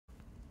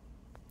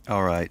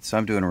Alright, so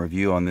I'm doing a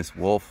review on this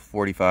Wolf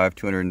 45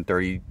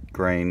 230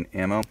 grain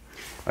ammo.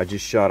 I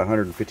just shot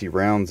 150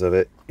 rounds of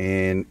it,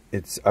 and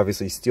it's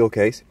obviously steel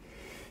case.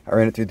 I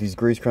ran it through these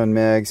grease chrome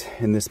mags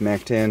and this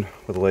Mac 10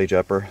 with a Lage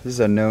upper. This is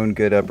a known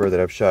good upper that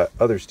I've shot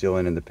other steel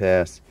in the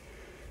past.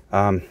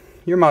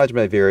 Your mileage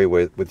may vary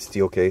with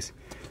steel case,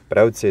 but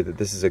I would say that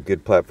this is a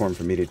good platform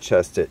for me to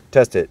test it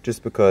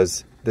just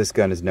because this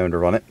gun is known to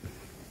run it.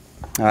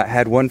 I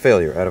had one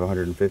failure out of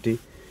 150,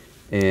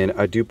 and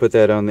I do put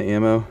that on the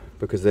ammo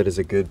because that is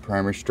a good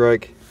primer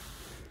strike.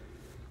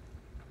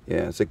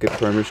 Yeah, it's a good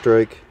primer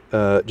strike.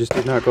 Just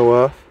did not go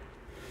off.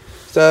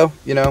 So,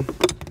 you know,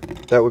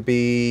 that would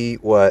be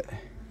what,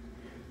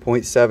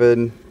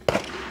 0.7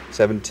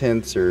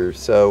 or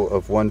so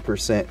of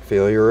 1%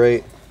 failure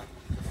rate.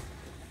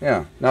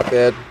 Yeah, not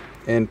bad,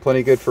 and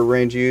plenty good for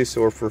range use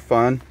or for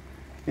fun.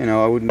 You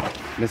know, I wouldn't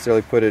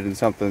necessarily put it in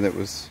something that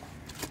was,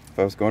 if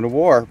I was going to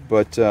war,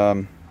 but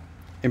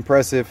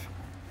impressive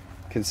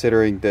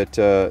considering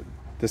that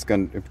this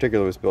gun in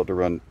particular was built to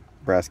run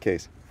brass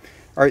case.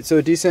 All right, so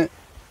a decent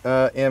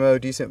ammo,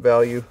 decent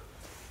value.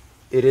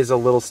 It is a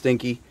little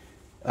stinky.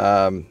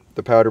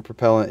 The powder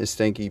propellant is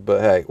stinky,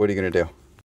 but hey, what are you gonna do?